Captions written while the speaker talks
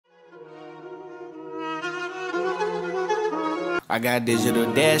I got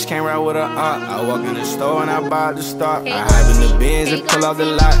digital dash, can't ride with a op. I walk in the store and I buy the stock. I hide in the bins and pull out the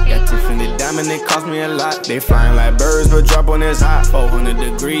lot. Got Tiffany diamond, it cost me a lot. They flying like birds, but drop on this hot. 400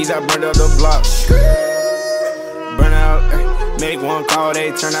 degrees, I burned up the block. Burn out, make one call,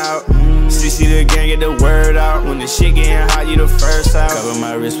 they turn out. CC the gang, get the word out. When the shit getting hot, you the first out. Cover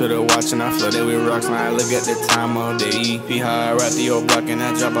my wrist with a watch and I flood it with rocks. Now I look at the time all day. Be high, I rap the old block and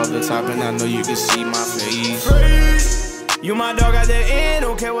I drop off the top. And I know you can see my face. You my dog at the end,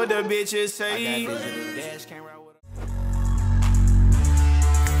 don't care what the bitches say. I got digital dash, can't ride with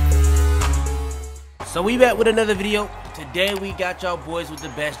a... So we back with another video. Today we got y'all boys with the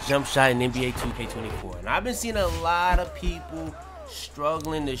best jump shot in NBA 2K24. And I've been seeing a lot of people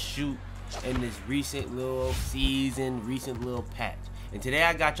struggling to shoot in this recent little season, recent little patch. And today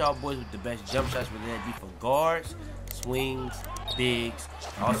I got y'all boys with the best jump shots, whether that be for guards, swings, bigs.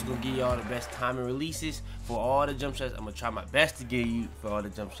 I'm also gonna give y'all the best time and releases for all the jump shots. I'm gonna try my best to give you for all the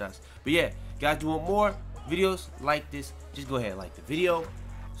jump shots. But yeah, guys, you want more videos like this? Just go ahead and like the video,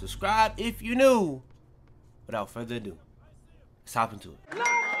 subscribe if you're new. Without further ado, let's hop into it.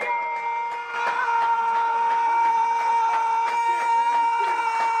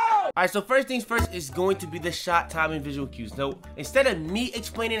 Alright, so first things first is going to be the shot time and visual cues. So instead of me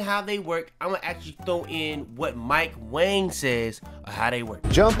explaining how they work, I'm gonna actually throw in what Mike Wang says of how they work.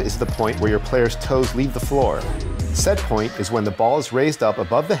 Jump is the point where your player's toes leave the floor. Set point is when the ball is raised up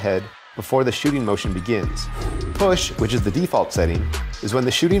above the head before the shooting motion begins. Push, which is the default setting, is when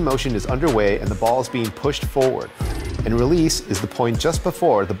the shooting motion is underway and the ball is being pushed forward. And release is the point just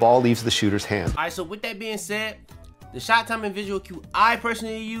before the ball leaves the shooter's hand. Alright, so with that being said, the shot time and visual cue I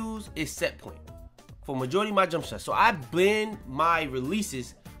personally use is set point for majority of my jump shots. So I blend my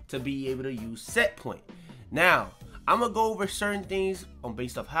releases to be able to use set point. Now, I'm gonna go over certain things on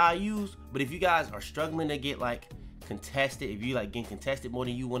based off how I use, but if you guys are struggling to get like contested, if you like getting contested more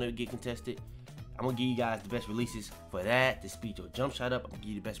than you want to get contested, I'm gonna give you guys the best releases for that to speed your jump shot up. I'm gonna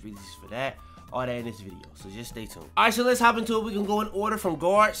give you the best releases for that. All that in this video, so just stay tuned. Alright, so let's hop into it. We can go in order from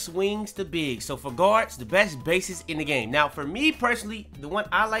guard, swings to big. So for guards, the best bases in the game. Now for me personally, the one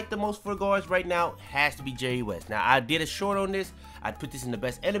I like the most for guards right now has to be Jerry West. Now I did a short on this. I put this in the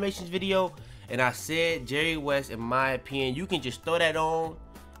best animations video, and I said Jerry West, in my opinion, you can just throw that on,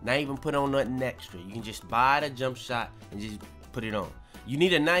 not even put on nothing extra. You can just buy the jump shot and just put it on. You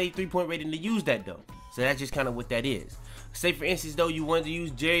need a 93 point rating to use that though. So that's just kind of what that is. Say for instance though, you wanted to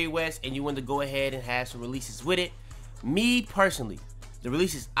use Jerry West and you wanted to go ahead and have some releases with it. Me personally, the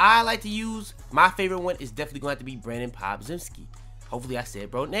releases I like to use, my favorite one is definitely going to have to be Brandon Popzimski. Hopefully I said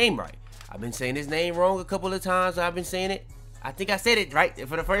bro name right. I've been saying his name wrong a couple of times. I've been saying it. I think I said it right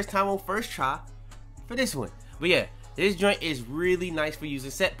for the first time on first try for this one. But yeah, this joint is really nice for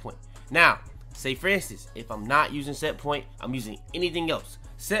using set point. Now, say for instance, if I'm not using set point, I'm using anything else.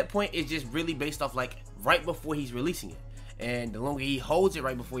 Set point is just really based off like right before he's releasing it. And the longer he holds it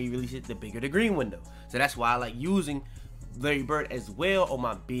right before he releases it, the bigger the green window. So that's why I like using Larry Bird as well on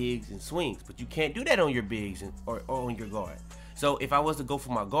my bigs and swings. But you can't do that on your bigs or on your guard. So if I was to go for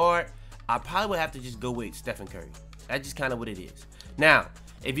my guard, I probably would have to just go with Stephen Curry. That's just kind of what it is. Now,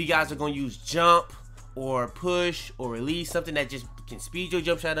 if you guys are going to use jump or push or release, something that just can speed your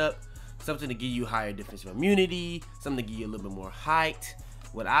jump shot up, something to give you higher defensive immunity, something to give you a little bit more height,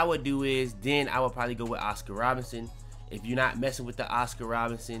 what I would do is then I would probably go with Oscar Robinson. If you're not messing with the Oscar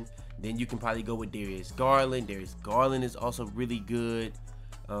Robinson, then you can probably go with Darius Garland. Darius Garland is also really good.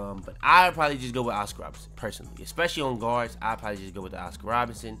 But I would probably just go with Oscar Robinson personally. Especially on guards, I'd probably just go with the Oscar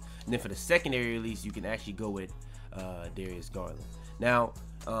Robinson. And then for the secondary release, you can actually go with Darius Garland. Now,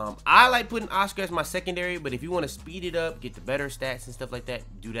 I like putting Oscar as my secondary, but if you want to speed it up, get the better stats and stuff like that,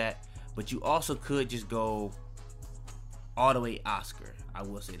 do that. But you also could just go all the way Oscar. I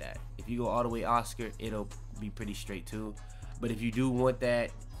will say that. If you go all the way Oscar, it'll be pretty straight too. But if you do want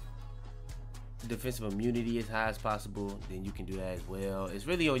that defensive immunity as high as possible, then you can do that as well. It's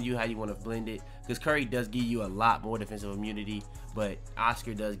really on you how you want to blend it, because Curry does give you a lot more defensive immunity, but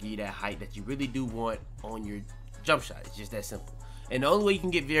Oscar does give you that height that you really do want on your jump shot. It's just that simple. And the only way you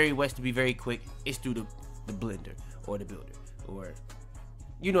can get Jerry West to be very quick is through the blender or the builder, or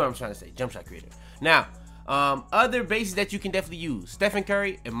you know what I'm trying to say, jump shot creator. Now, other bases that you can definitely use. Stephen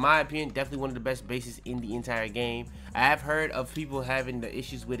Curry, in my opinion, definitely one of the best bases in the entire game. I have heard of people having the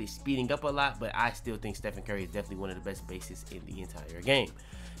issues with it speeding up a lot, but I still think Stephen Curry is definitely one of the best bases in the entire game.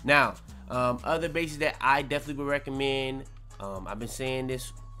 Now, other bases that I definitely would recommend, I've been saying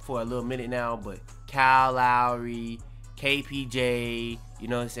this for a little minute now, but Kyle Lowry, KPJ, you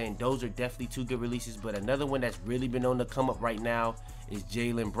know what I'm saying? Those are definitely two good releases, but another one that's really been on the come up right now is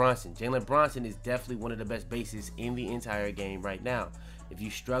Jalen Brunson. Jalen Brunson is definitely one of the best bases in the entire game right now. If you're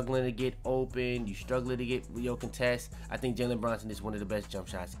struggling to get open, you struggling to get your contest, I think Jalen Brunson is one of the best jump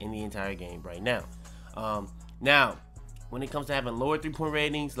shots in the entire game right now. Now, when it comes to having lower three-point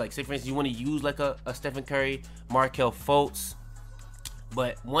ratings, like say for instance, you want to use like a Stephen Curry, Markelle Fultz,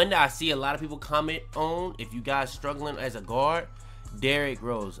 but one that I see a lot of people comment on, if you guys struggling as a guard, Derrick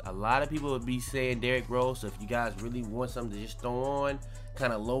Rose. A lot of people would be saying Derrick Rose. So if you guys really want something to just throw on,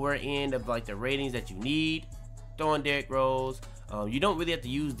 kind of lower end of like the ratings that you need, throw on Derrick Rose. You don't really have to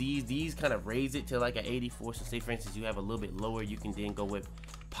use these. These kind of raise it to like an 84. So say for instance you have a little bit lower, you can then go with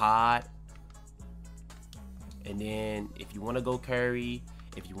Pod. And then if you want to go Curry,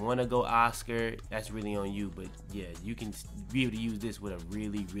 if you want to go Oscar, that's really on you. But yeah, you can be able to use this with a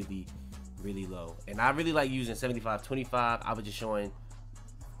really low. And I really like using 75-25. I was just showing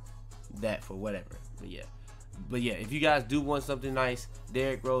that for whatever. But yeah, if you guys do want something nice,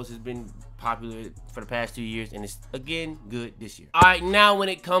 Derrick Rose has been popular for the past 2 years, and it's again good this year. All right, now when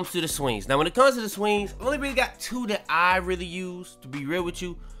it comes to the swings, I only really got two that I really use. To be real with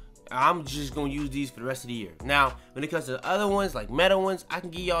you, I'm just gonna use these for the rest of the year. Now, when it comes to the other ones, like meta ones, I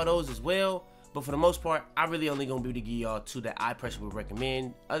can give y'all those as well. But for the most part, I really only gonna be able to give y'all two that I personally would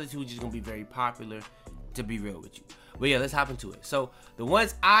recommend. Other two are just gonna be very popular, to be real with you. But yeah, let's hop into it. So the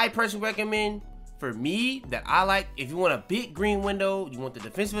ones I personally recommend for me that I like, if you want a big green window, you want the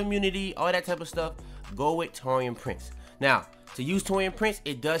defensive immunity, all that type of stuff, go with Taurean Prince. Now, to use Taurean Prince,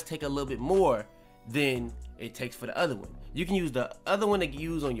 it does take a little bit more than it takes for the other one. You can use the other one to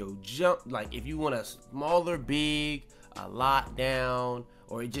use on your jump, like if you want a smaller, big, a lockdown,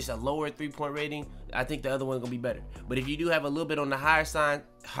 or just a lower three-point rating, I think the other one's gonna be better. But if you do have a little bit on the higher side,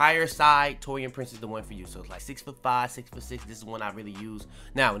 Taurean Prince is the one for you. So it's like 6'5", 6'6". This is one I really use.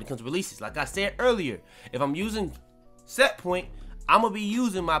 Now, when it comes to releases, like I said earlier, if I'm using set point, I'm gonna be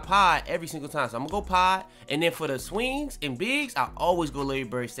using my pod every single time. So I'm gonna go pod, and then for the swings and bigs, I always go Larry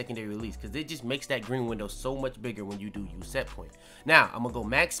Bird secondary release, because it just makes that green window so much bigger when you do use set point. Now, I'm gonna go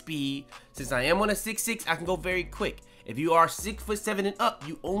max speed. Since I am on a 6'6", I can go very quick. If you are 6'7" and up,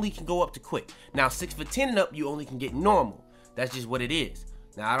 you only can go up to quick. Now 6'10" and up, you only can get normal. That's just what it is.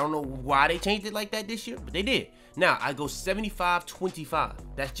 Now I don't know why they changed it like that this year, but they did. Now I go 75-25.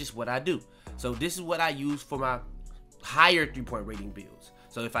 That's just what I do. So this is what I use for my higher three-point rating builds.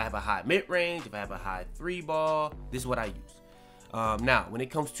 So if I have a high mid-range, if I have a high 3-ball, this is what I use. Now when it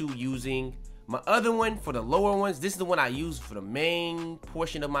comes to using my other one for the lower ones, this is the one I use for the main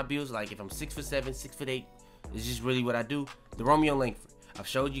portion of my builds. Like if I'm 6'7", 6'8", it's just really what I do. The Romeo Langford. I've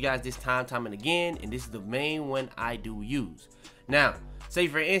showed you guys this time and again, and this is the main one I do use. Now, say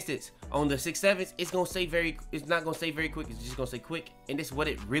for instance, on the 6'7", it's not gonna say very quick, it's just gonna say quick, and this is what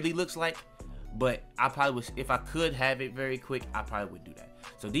it really looks like. But I probably would, if I could have it very quick, I probably would do that.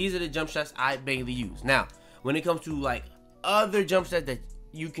 So these are the jump shots I mainly use. Now, when it comes to like other jump shots that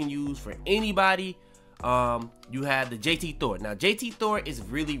you can use for anybody, you have the JT Thor. Now, JT Thor is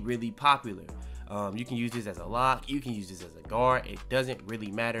really popular. You can use this as a lock, you can use this as a guard. It doesn't really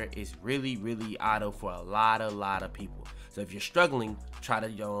matter. It's really auto for a lot of people. So if you're struggling, try to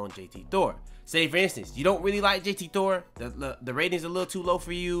go on JT Thor. Say for instance, you don't really like JT Thor, the rating's a little too low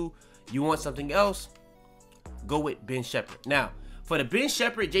for you, you want something else, go with Ben Shepherd. Now, for the Ben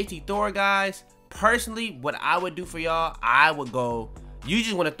Shepherd JT Thor guys, personally, what I would do for y'all, I would go, you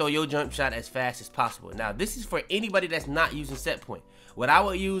just want to throw your jump shot as fast as possible. Now, this is for anybody that's not using set point. What I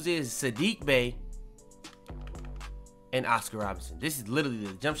would use is Sadiq Bey and Oscar Robertson. This is literally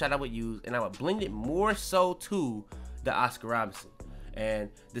the jump shot I would use, and I would blend it more so to the Oscar Robertson. And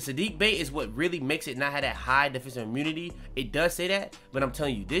the Sadiq Bey is what really makes it not have that high defensive immunity. It does say that, but I'm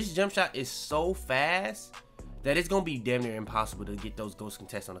telling you, this jump shot is so fast that it's gonna be damn near impossible to get those ghost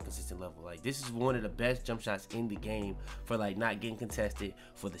contests on a consistent level. Like, this is one of the best jump shots in the game for like not getting contested,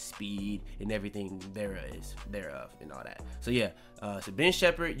 for the speed and everything thereof and all that. So yeah, so Ben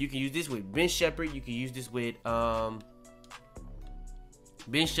Shepherd, you can use this with Ben Shepherd. You can use this with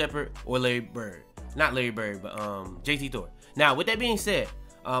Ben Shepherd or Larry Bird. Not Larry Bird, but JT Thor. Now, with that being said,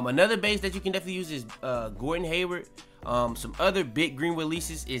 another base that you can definitely use is Gordon Hayward. Some other big green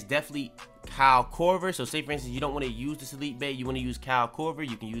releases is definitely Kyle Korver. So say for instance, you don't want to use this Elite Bay, you want to use Kyle Korver,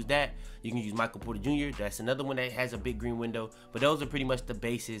 you can use that. You can use Michael Porter Jr. That's another one that has a big green window. But those are pretty much the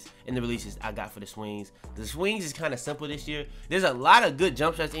bases and the releases I got for the swings. The swings is kind of simple this year. There's a lot of good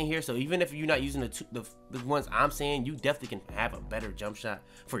jump shots in here. So even if you're not using the ones I'm saying, you definitely can have a better jump shot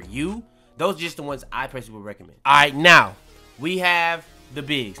for you. Those are just the ones I personally would recommend. All right, now we have the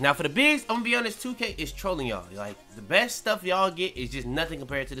bigs. Now for the bigs, I'm gonna be honest, 2K is trolling y'all. Like, the best stuff y'all get is just nothing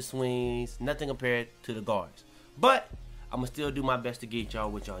compared to the swings, nothing compared to the guards. But I'm gonna still do my best to get y'all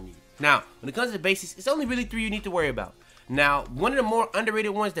what y'all need. Now, when it comes to the basics, it's only really 3 you need to worry about. Now, one of the more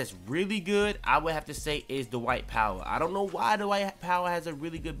underrated ones that's really good, I would have to say, is the Dwight Powell. I don't know why Dwight Powell has a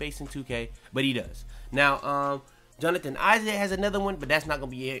really good base in 2K, but he does. Now, Jonathan Isaac has another one, but that's not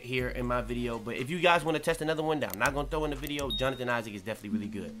going to be here in my video. But if you guys want to test another one that I'm not going to throw in the video, Jonathan Isaac is definitely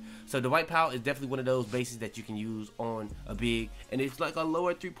really good. So Dwight Powell is definitely one of those bases that you can use on a big, and it's like a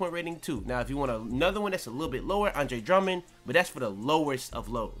lower 3-point rating too. Now, if you want another one that's a little bit lower, Andre Drummond, but that's for the lowest of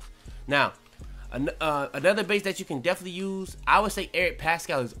lows. Now, another base that you can definitely use, I would say Eric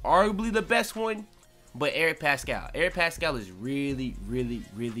Pascal is arguably the best one, but Eric Pascal is really, really,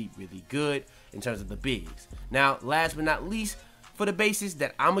 really, really good in terms of the bigs. Now, last but not least, for the bases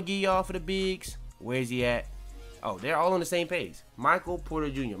that I'm gonna give y'all for the bigs, where's he at? Oh, they're all on the same page. Michael Porter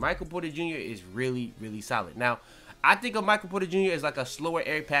Jr. Michael Porter Jr. is really, really solid. Now, I think of Michael Porter Jr. as like a slower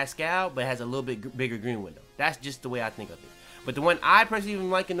Eric Pascal, but has a little bit bigger green window. That's just the way I think of it. But the one I personally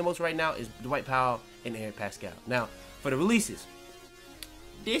am liking the most right now is Dwight Powell and Eric Pascal. Now, for the releases,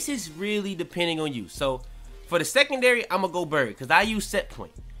 this is really depending on you. So, for the secondary, I'm going to go Bird because I use set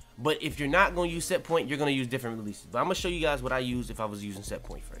point. But if you're not going to use set point, you're going to use different releases. But I'm going to show you guys what I use if I was using set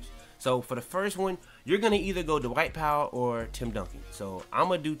point first. So, for the first one, you're going to either go Dwight Powell or Tim Duncan. So, I'm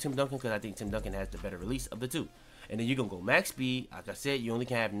going to do Tim Duncan because I think Tim Duncan has the better release of the two. And then you're going to go max speed. Like I said, you only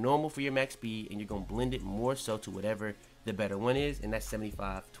can have normal for your max speed, and you're going to blend it more so to whatever the better one is, and that's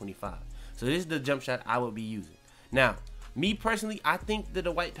 75-25. So this is the jump shot I would be using. Now, me personally, I think the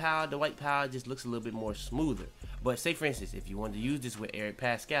Dwight Powell just looks a little bit more smoother. But say for instance, if you wanted to use this with Eric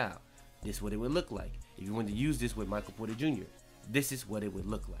Pascal, this is what it would look like. If you wanted to use this with Michael Porter Jr., this is what it would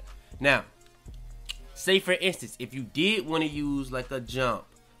look like. Now, say for instance, if you did want to use like a jump,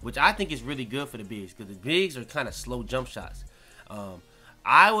 which I think is really good for the bigs, because the bigs are kind of slow jump shots.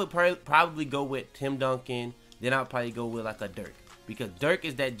 I would probably go with Tim Duncan. Then I'll probably go with like a Dirk, because Dirk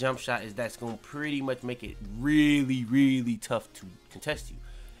is that jump shot that's going to pretty much make it really, really tough to contest you.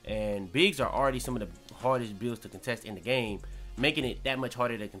 And bigs are already some of the hardest builds to contest in the game. Making it that much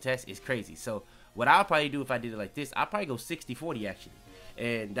harder to contest is crazy. So what I'll probably do if I did it like this, I'll probably go 60-40 actually.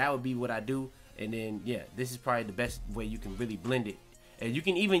 And that would be what I do. And then, yeah, this is probably the best way you can really blend it. And you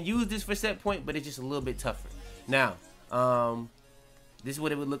can even use this for set point, but it's just a little bit tougher. Now, this is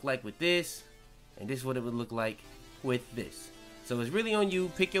what it would look like with this. And this is what it would look like with this. So it's really on you.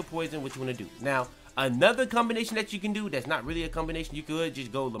 Pick your poison, what you want to do. Now, another combination that you can do that's not really a combination, you could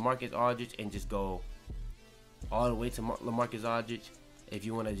just go LaMarcus Aldridge and just go all the way to LaMarcus Aldridge. If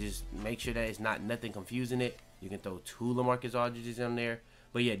you want to just make sure that it's not nothing confusing it, you can throw 2 LaMarcus Aldridges on there.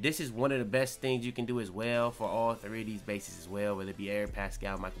 But yeah, this is one of the best things you can do as well for all 3 of these bases as well, whether it be Eric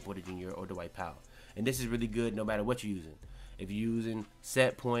Pascal, Michael Porter Jr., or Dwight Powell. And this is really good no matter what you're using. If you're using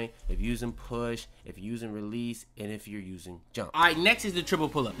set point, if you're using push, if you're using release, and if you're using jump. All right, next is the triple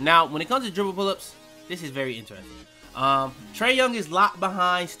pull-up. Now, when it comes to triple pull-ups, this is very interesting. Trae Young is locked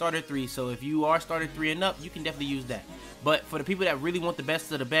behind starter 3, so if you are starter 3 and up, you can definitely use that. But for the people that really want the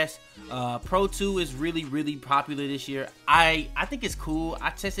best of the best, Pro 2 is really, really popular this year. I think it's cool.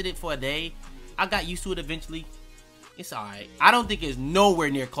 I tested it for a day. I got used to it eventually. It's alright. I don't think it's nowhere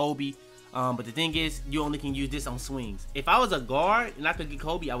near Kobe. But the thing is, you only can use this on swings. If I was a guard and I could get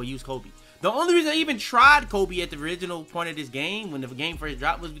Kobe, I would use Kobe. The only reason I even tried Kobe at the original point of this game, when the game first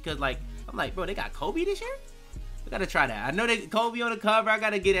dropped, was because like I'm like, bro, they got Kobe this year? I gotta try that. I know they Kobe on the cover. I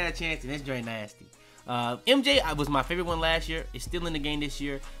gotta get that a chance, and it's very nasty. MJ was my favorite one last year. It's still in the game this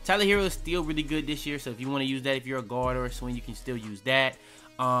year. Tyler Hero is still really good this year, so if you want to use that, if you're a guard or a swing, you can still use that.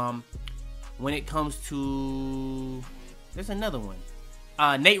 When it comes to, there's another one.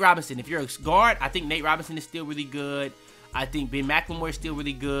 Nate Robinson. If you're a guard, I think Nate Robinson is still really good. I think Ben McLemore is still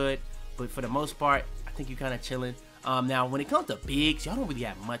really good. But for the most part, I think you're kind of chilling. Now, when it comes to bigs, y'all don't really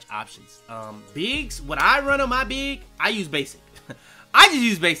have much options. Bigs, what I run on my big, I use basic. I just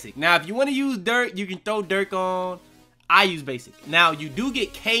use basic. Now, if you want to use Dirk, you can throw Dirk on. I use basic. Now, you do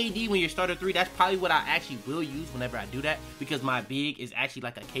get KD when you're starter 3. That's probably what I actually will use whenever I do that, because my big is actually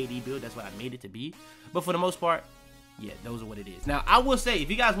like a KD build. That's what I made it to be. But for the most part, yeah, those are what it is. Now, I will say, if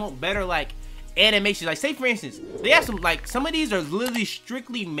you guys want better, like, animations, like, say, for instance, they have some, like, some of these are literally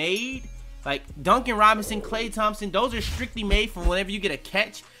strictly made, like, Duncan Robinson, Klay Thompson, those are strictly made for whenever you get a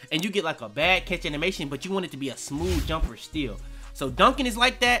catch, and you get, like, a bad catch animation, but you want it to be a smooth jumper still. So, Duncan is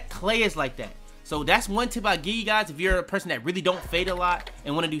like that, Klay is like that. So, that's one tip I give you guys if you're a person that really don't fade a lot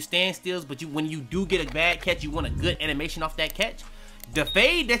and want to do standstills, but when you do get a bad catch, you want a good animation off that catch. The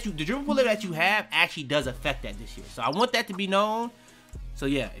fade that the dribble puller that you have actually does affect that this year. So I want that to be known. So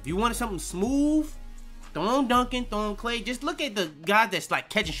yeah, if you want something smooth, throw on Duncan, throw on Klay. Just look at the guys that's like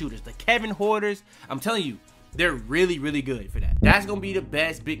catching shooters, the Kevin Hoarders. I'm telling you, They're really, really good for that. That's gonna be the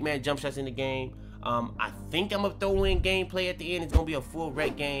best big man jump shots in the game. I think I'm gonna throw in gameplay at the end. It's gonna be a full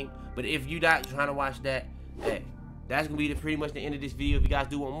rec game. But if you're not trying to watch that, hey, that's gonna be pretty much the end of this video. If you guys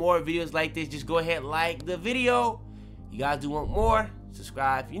do want more videos like this, just go ahead and like the video. You guys do want more,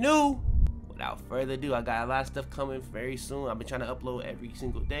 subscribe if you're new. Without further ado, I got a lot of stuff coming very soon. I've been trying to upload every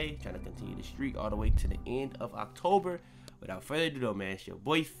single day, trying to continue the streak all the way to the end of October. Without further ado though, man, it's your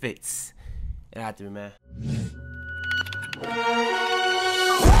boy Fitz. And out to me, man.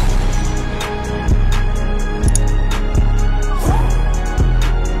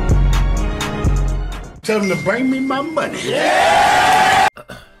 Tell them to bring me my money. Yeah!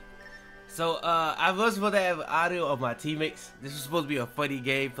 So, I was supposed to have audio of my teammates. This was supposed to be a funny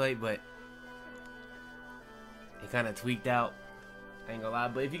gameplay, but it kind of tweaked out. I ain't gonna lie.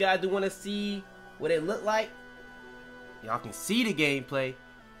 But if you guys do want to see what it looked like, y'all can see the gameplay.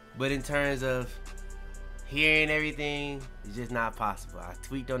 But in terms of hearing everything, it's just not possible. I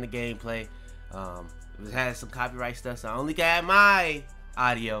tweaked on the gameplay. It has some copyright stuff, so I only got my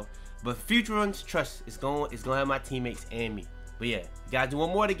audio. But future ones, trust, it's gonna have my teammates and me. But yeah, you guys do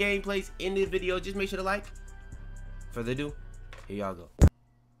want more of the gameplays in the video, just make sure to like. Further ado, here y'all go.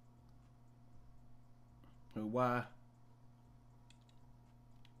 Why?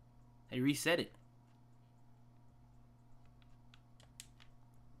 They reset it.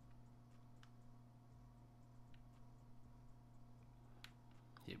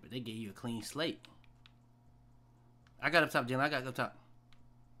 Yeah, but they gave you a clean slate. I got up top, Jalen. I got up top.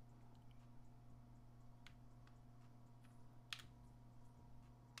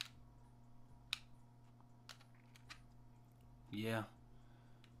 Yeah.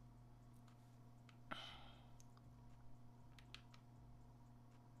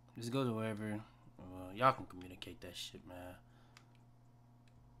 Just go to wherever. Y'all can communicate that shit, man.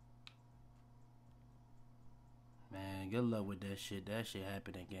 Man, good luck with that shit. That shit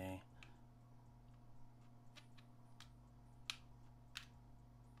happened again.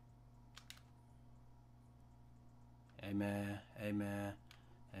 Hey, man. Hey, man.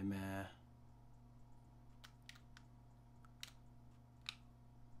 Hey, man.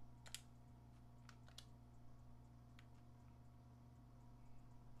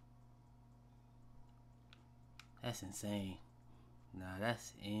 That's insane. Nah,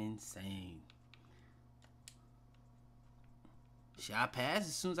 that's insane. Shit, I passed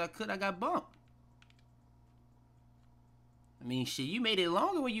as soon as I could. I got bumped. I mean, shit, you made it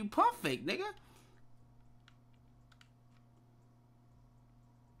longer when you pump fake, nigga.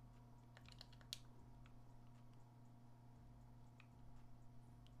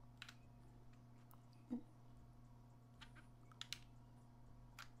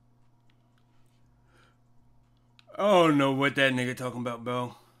 I don't know what that nigga talking about,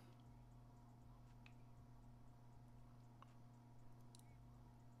 bro.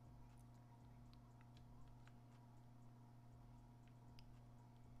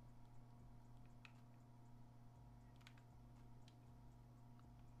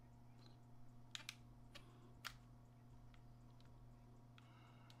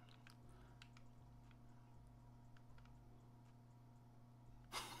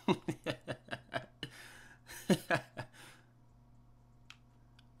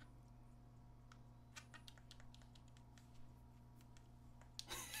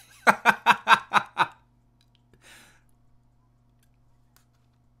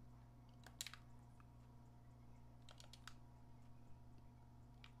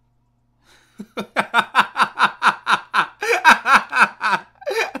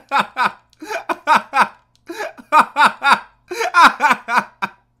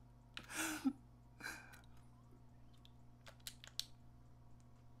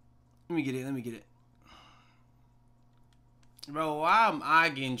 Let me get it. Bro, why am I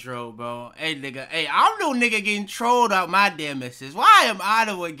getting trolled, bro? Hey, nigga. Hey, I'm no nigga getting trolled out my damn message. Why am I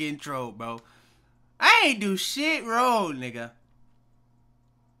the one getting trolled, bro? I ain't do shit wrong, nigga.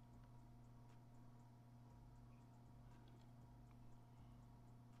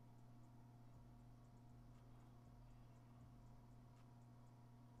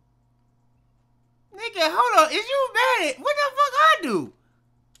 Nigga, hold on. Is you mad? What the fuck I do?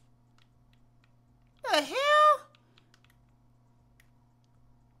 The hell?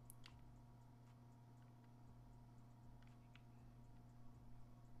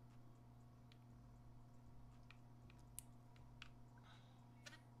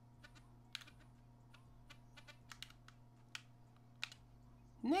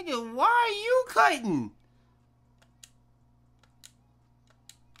 Nigga, why are you cutting?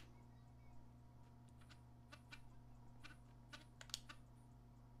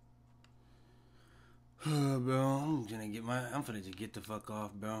 Bro, I'm finna just get the fuck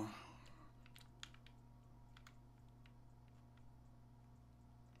off, bro.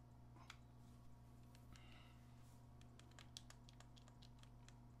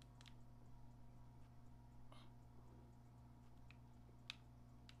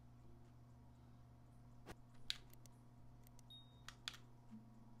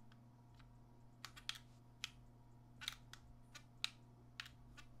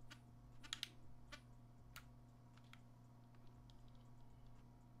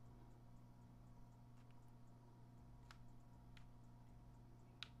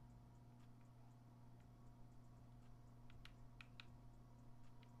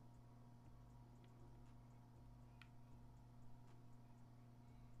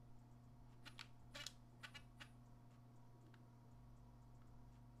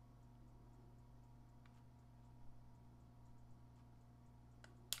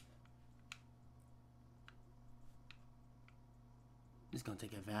 It's gonna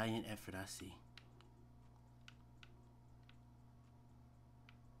take a valiant effort, I see.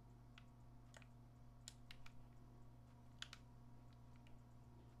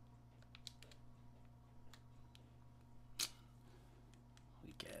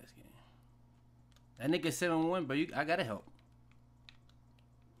 Weak ass game. That nigga 7-1, bro. I gotta help.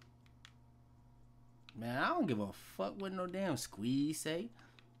 Man, I don't give a fuck what no damn squeeze say.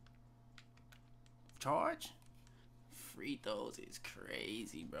 Charge? Free throws is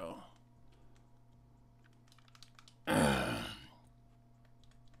crazy, bro.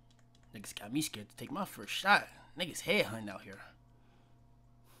 Niggas got me scared to take my first shot. Niggas head hunting out here.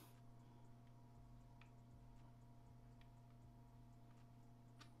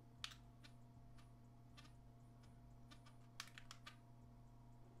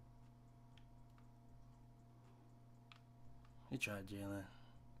 He tried Jalen.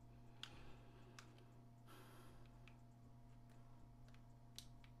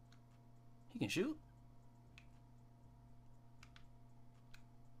 He can shoot.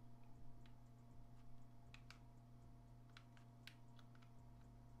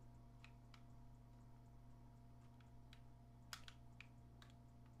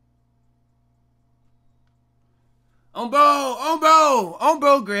 On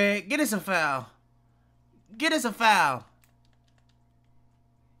bro, Greg. Get us a foul. Get us a foul.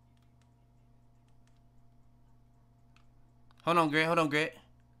 Hold on, Greg.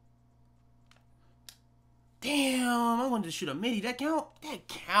 Damn, I wanted to shoot a midi. That count? That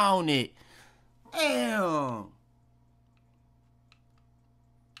counted. Damn.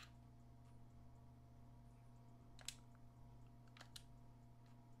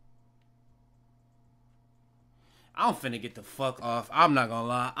 I'm finna get the fuck off. I'm not gonna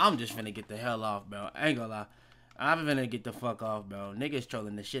lie. I'm just finna get the hell off, bro. I ain't gonna lie. I'm finna get the fuck off, bro. Niggas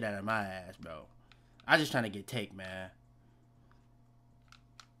trolling the shit out of my ass, bro. I just trying to get take, man.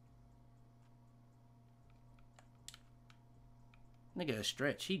 Nigga a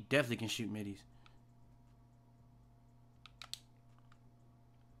stretch. He definitely can shoot middies.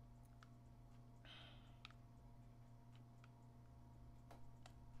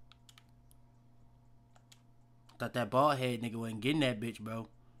 Thought that bald head nigga wasn't getting that bitch, bro.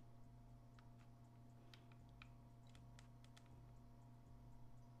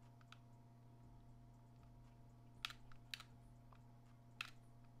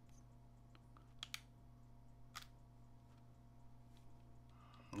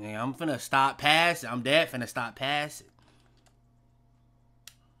 Yeah, I'm finna stop passing. I'm dead finna stop passing.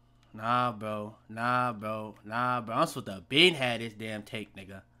 Nah, bro. I'm supposed to been had this damn take,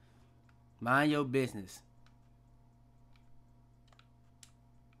 nigga. Mind your business.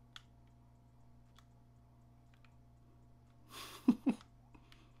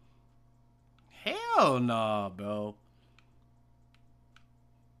 Hell nah, bro.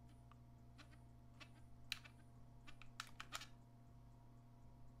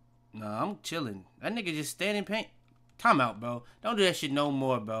 Nah, I'm chilling. That nigga just standing paint. Time out, bro. Don't do that shit no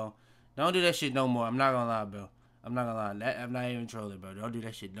more, bro. Don't do that shit no more. I'm not gonna lie, bro. I'm not gonna lie. I'm not even trolling, bro. Don't do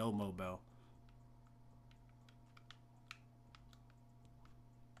that shit no more, bro.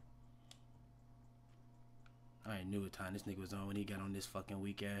 I ain't knew what time this nigga was on when he got on this fucking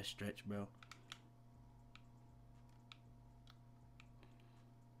weak ass stretch, bro.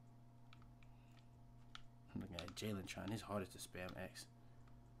 I'm looking at Jalen trying his hardest to spam X.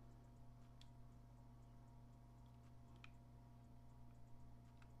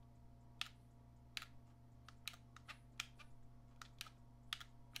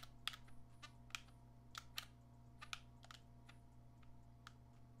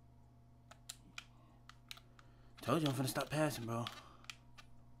 Told you I'm finna stop passing, bro.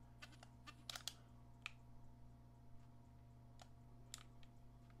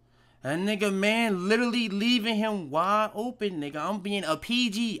 That nigga, man, literally leaving him wide open, nigga. I'm being a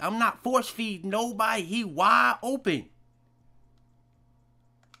PG. I'm not force feed nobody. He wide open.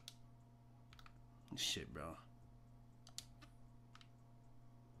 Shit, bro.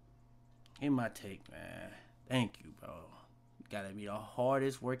 In my take, man. Thank you, bro. Gotta be the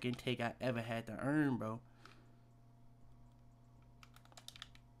hardest working take I ever had to earn, bro.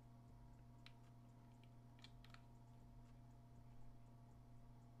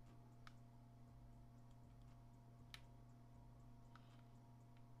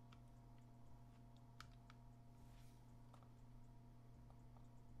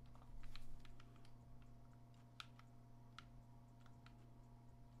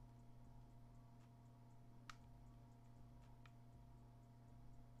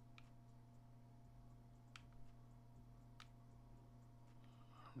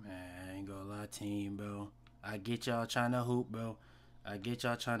 Team, bro. I get y'all trying to hoop, bro. I get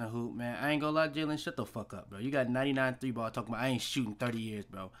y'all trying to hoop, man. I ain't gonna lie, Jalen, shut the fuck up, bro. You got 99 3-ball talking about I ain't shooting 30 years,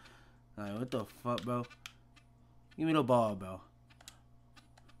 bro. Like, what the fuck, bro? Give me the ball, bro.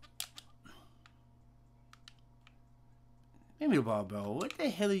 Give me the ball, bro. What the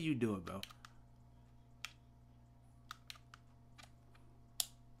hell are you doing, bro?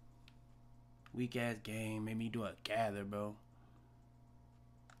 Weak ass game. Made me do a gather, bro.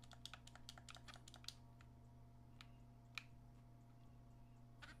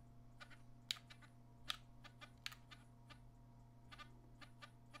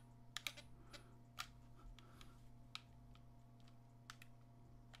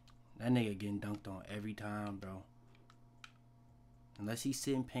 That nigga getting dunked on every time, bro. Unless he's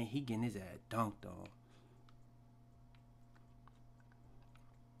sitting paint, he getting his ass dunked on.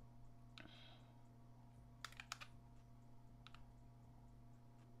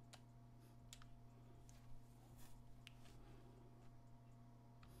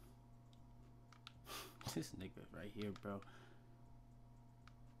 This nigga right here, bro.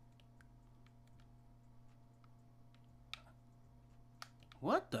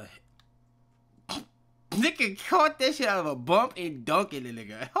 What the heck? Nigga caught that shit out of a bump and dunking the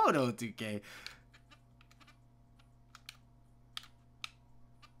nigga. Hold on, 2K.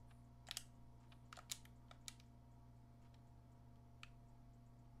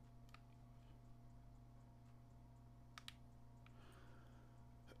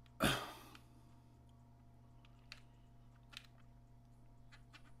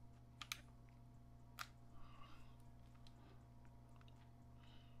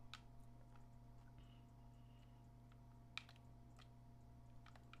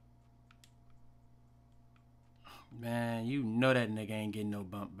 Man, you know that nigga ain't getting no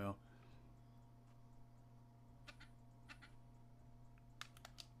bump, bro.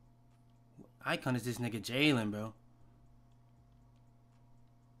 Icon is this nigga Jalen, bro.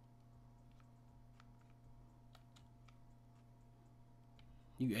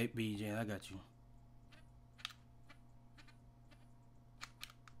 You 8B, Jalen. I got you.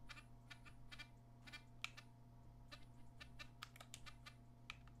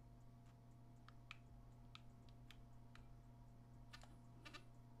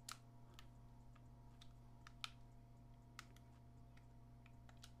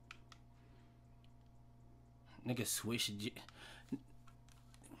 Nigga switch.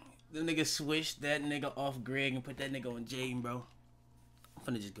 The nigga switched that nigga off Greg and put that nigga on Jaden, bro. I'm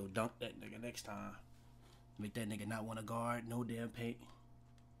finna just go dunk that nigga next time. Make that nigga not want to guard. No damn paint.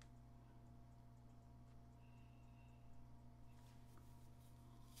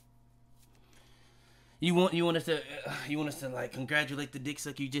 You want us to like congratulate the dick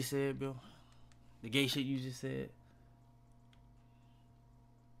suck you just said, bro? The gay shit you just said.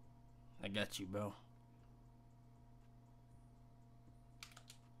 I got you, bro.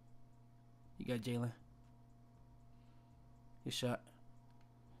 You got Jalen. Good shot.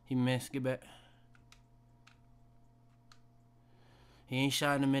 He missed. Get back. He ain't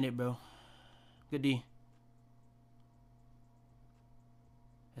shot in a minute, bro. Good D.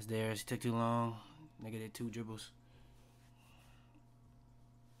 That's theirs. He took too long. Nigga did 2 dribbles.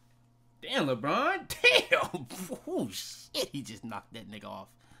 Damn, LeBron. Damn. Oh, shit. He just knocked that nigga off.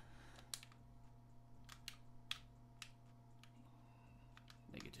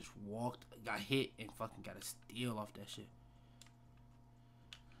 Nigga just walked, got hit, and fucking got a steal off that shit.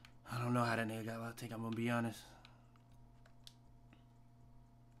 I don't know how that nigga got a lot of take. I'm gonna be honest.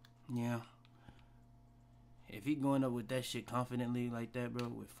 Yeah. If he going up with that shit confidently like that, bro,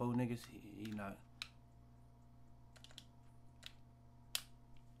 with 4 niggas, he not.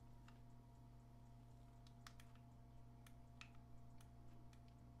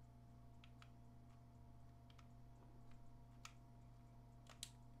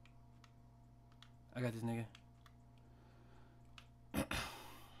 I got this nigga.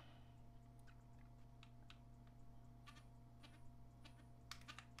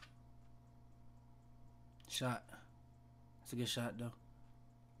 Shot. It's a good shot though.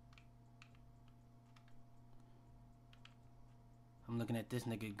 I'm looking at this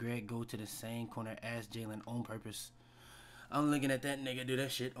nigga Greg go to the same corner as Jalen on purpose. I'm looking at that nigga do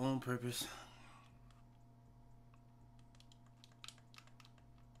that shit on purpose.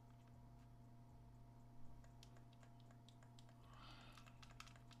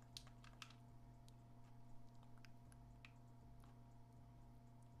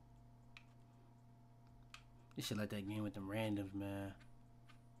 This shit like that game with them randoms, man.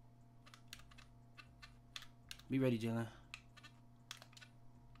 Be ready, Jalen.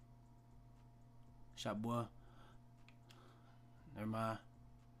 Shot, boy. Never mind.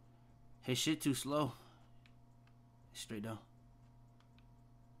 His shit too slow. Straight down.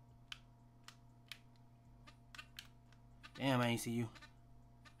 Damn, I ain't see you.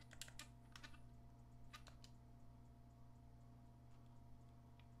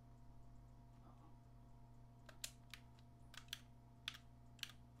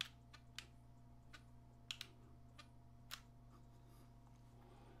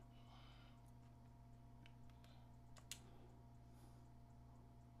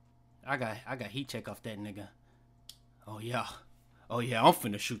 I got heat check off that nigga. Oh yeah. Oh yeah, I'm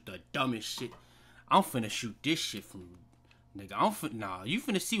finna shoot the dumbest shit. I'm finna shoot this shit from nigga. Nah, you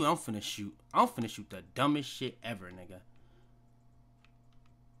finna see what I'm finna shoot. I'm finna shoot the dumbest shit ever, nigga.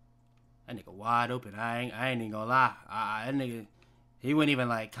 That nigga wide open. I ain't even gonna lie. That nigga, he wasn't even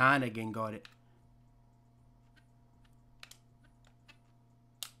like kinda getting guarded.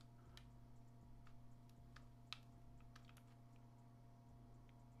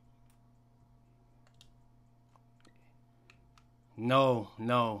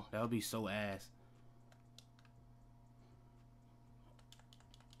 No, that would be so ass.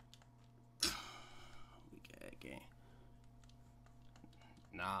 We got game.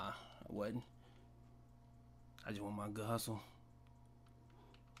 Nah, I wasn't. I just want my good hustle.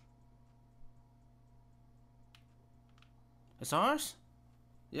 It's ours?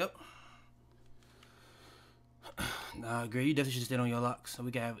 Yep. Nah, Gray, you definitely should stay on your locks so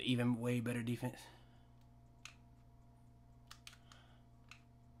we can have even way better defense.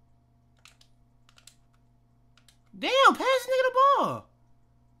 Damn, pass this nigga the ball.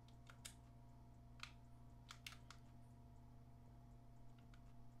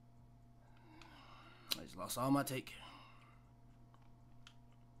 I just lost all my take.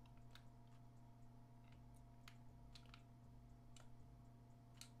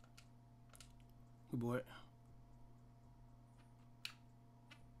 Good boy.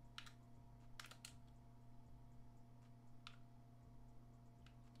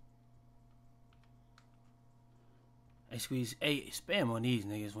 Hey, squeeze. Hey, spam on these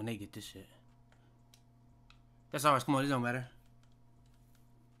niggas when they get this shit. That's ours. Come on, it don't matter.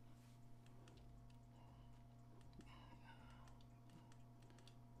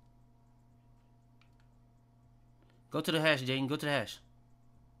 Go to the hash, Jaden. Go to the hash.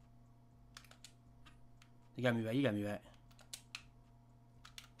 You got me back. You got me back.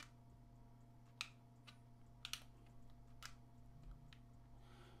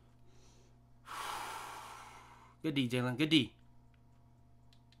 Good D, Jalen. Good D.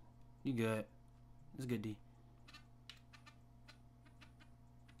 You good. It's good D.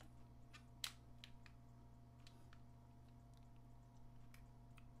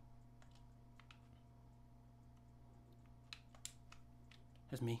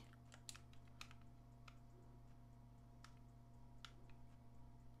 That's me.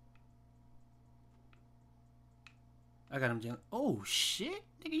 I got him, Jalen. Oh, shit.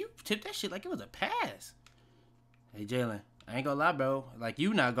 Nigga, you tipped that shit like it was a pass. Hey, Jalen, I ain't gonna lie, bro. Like,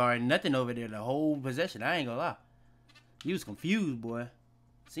 you not guarding nothing over there the whole possession. I ain't gonna lie. You was confused, boy.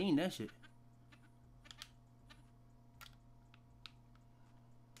 Seen that shit.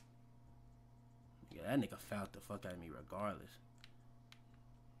 Yeah, that nigga fouled the fuck out of me regardless.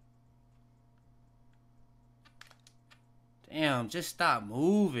 Damn, just stop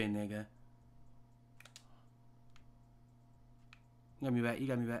moving, nigga. You got me back. You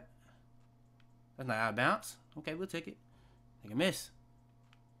got me back. That's not out of bounds. Okay, we'll take it. Nigga miss.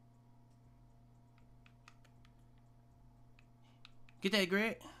 Get that,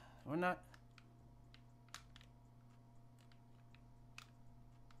 Greg. Or not.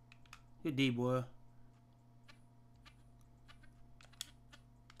 Good D, boy.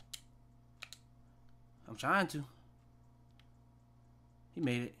 I'm trying to. He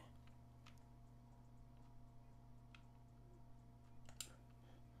made it.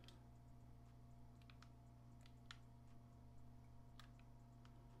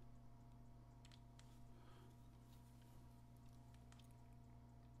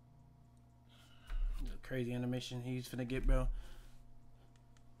 crazy animation he's finna get, bro.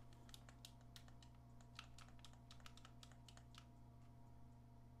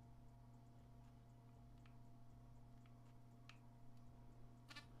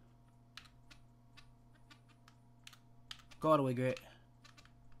 Go all the way, Gret.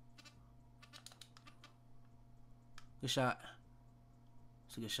 Good shot.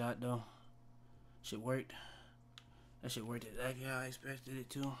 It's a good shot, though. Shit worked. That shit worked exactly how I expected it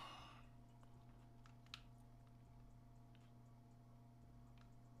to.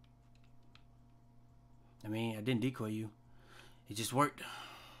 I mean, I didn't decoy you. It just worked.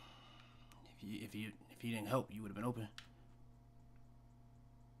 If you didn't help, you would have been open.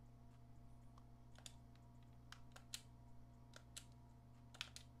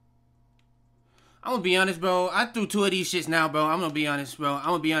 I'm gonna be honest, bro. I threw 2 of these shits now, bro. I'm gonna be honest, bro.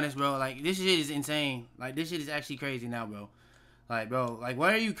 Like, this shit is insane. Like, this shit is actually crazy now, bro. Like, bro, like,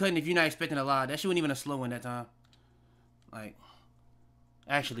 why are you cutting if you're not expecting a lot? That shit wasn't even a slow one that time. Like,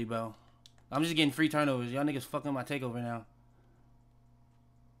 actually, bro. I'm just getting free turnovers. Y'all niggas fucking my takeover now.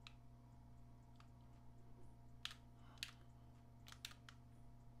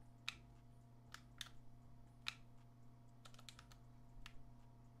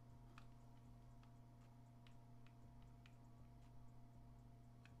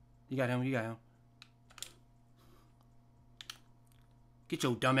 You got him, you got him. Get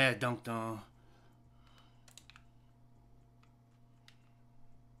your dumb ass dunked on.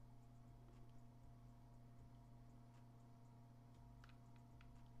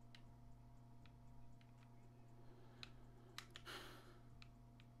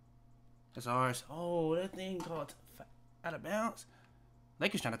 That's ours. Oh, that thing called out of bounds.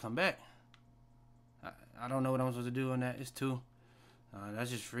 Lakers trying to come back. I don't know what I'm supposed to do on that. It's 2. That's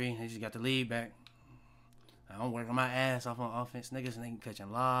just free. They just got the lead back. I'm working my ass off on offense. Niggas ain't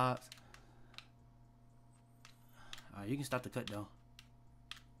catching lobs. Alright, you can stop the cut though.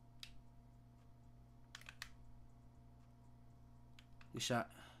 Good shot.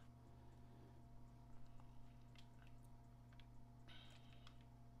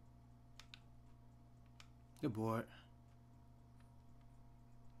 Good board.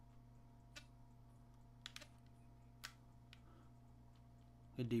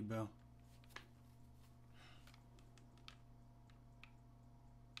 Good deep, bro.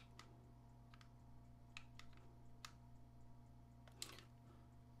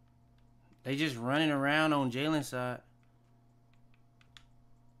 They just running around on Jalen's side.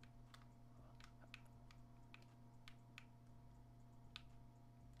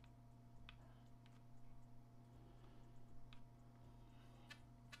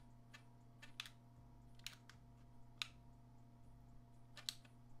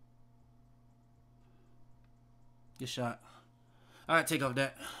 Good shot. All right, take off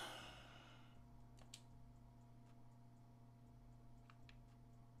that.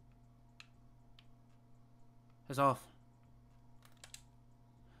 That's off.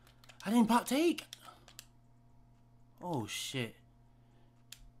 I didn't pop take. Oh shit.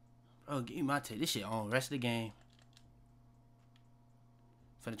 Bro, give me my take. This shit on. Rest of the game.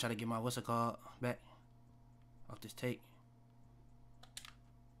 Finna try to get my what's it called back off this take.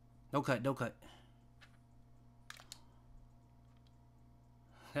 No cut, no cut.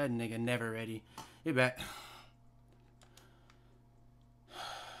 That nigga never ready. Get back.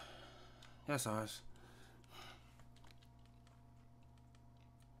 That's ours.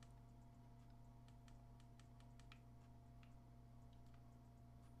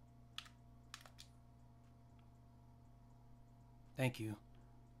 Thank you.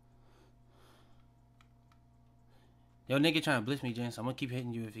 Yo, nigga trying to blitz me, Jen, so I'm gonna keep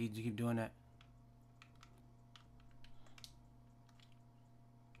hitting you if you keep doing that.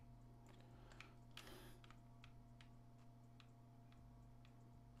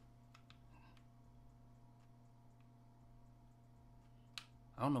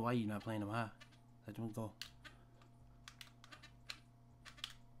 I don't know why you're not playing them high. Let them go.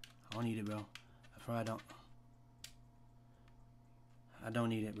 I don't need it, bro. I probably don't. I don't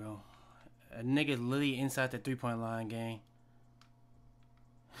need it, bro. A nigga's literally inside the 3-point line, gang.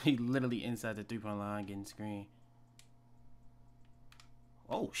 He literally inside the 3-point line getting screened.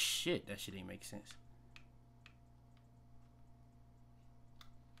 Oh shit, that shit ain't make sense.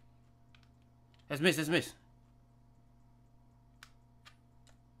 That's miss, that's miss.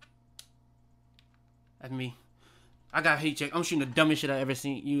 That's me. I got heat check. I'm shooting the dumbest shit I ever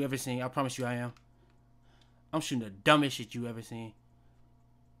seen. You ever seen? I promise you I am. I'm shooting the dumbest shit you ever seen.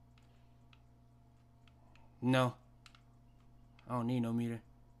 No. I don't need no meter.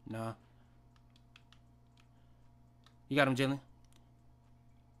 Nah. You got him, Jalen.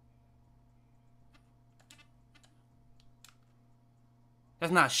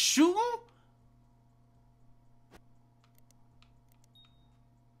 That's not shooting?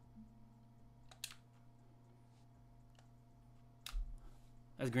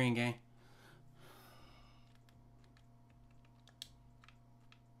 That's green game.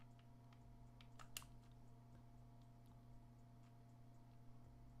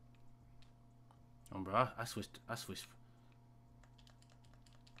 Oh, bro, I switched.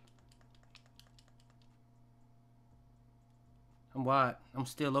 I'm wide. I'm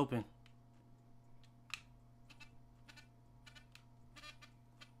still open.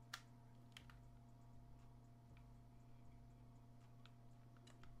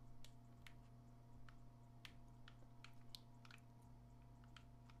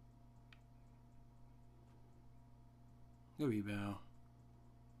 Good rebound.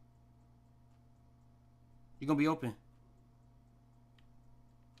 You're gonna be open.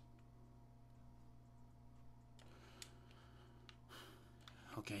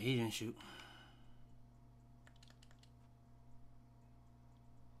 Okay, he didn't shoot.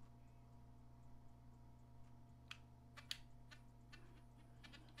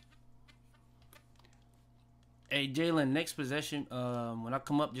 Hey, Jalen, next possession, when I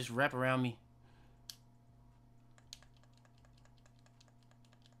come up, just wrap around me.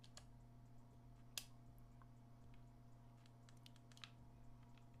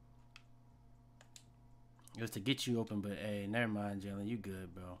 It was to get you open, but hey, never mind, Jalen. You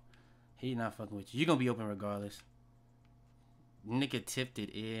good, bro. He not fucking with you. You gonna be open regardless. Nigga tipped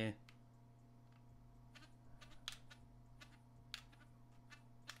it in.